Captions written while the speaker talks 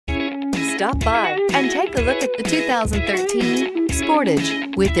Stop by and take a look at the 2013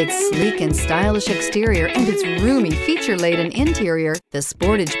 Sportage. With its sleek and stylish exterior and its roomy feature-laden interior, the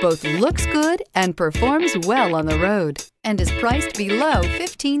Sportage both looks good and performs well on the road and is priced below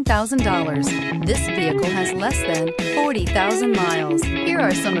 $15,000. This vehicle has less than 40,000 miles. Here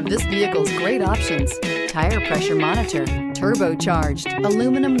are some of this vehicle's great options: tire pressure monitor, turbocharged,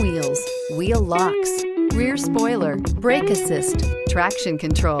 aluminum wheels, wheel locks, rear spoiler, brake assist, traction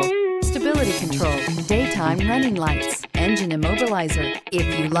control, stability control, daytime running lights, engine immobilizer.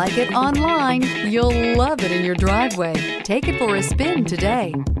 If you like it online, you'll love it in your driveway. Take it for a spin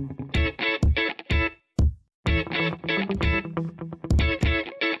today.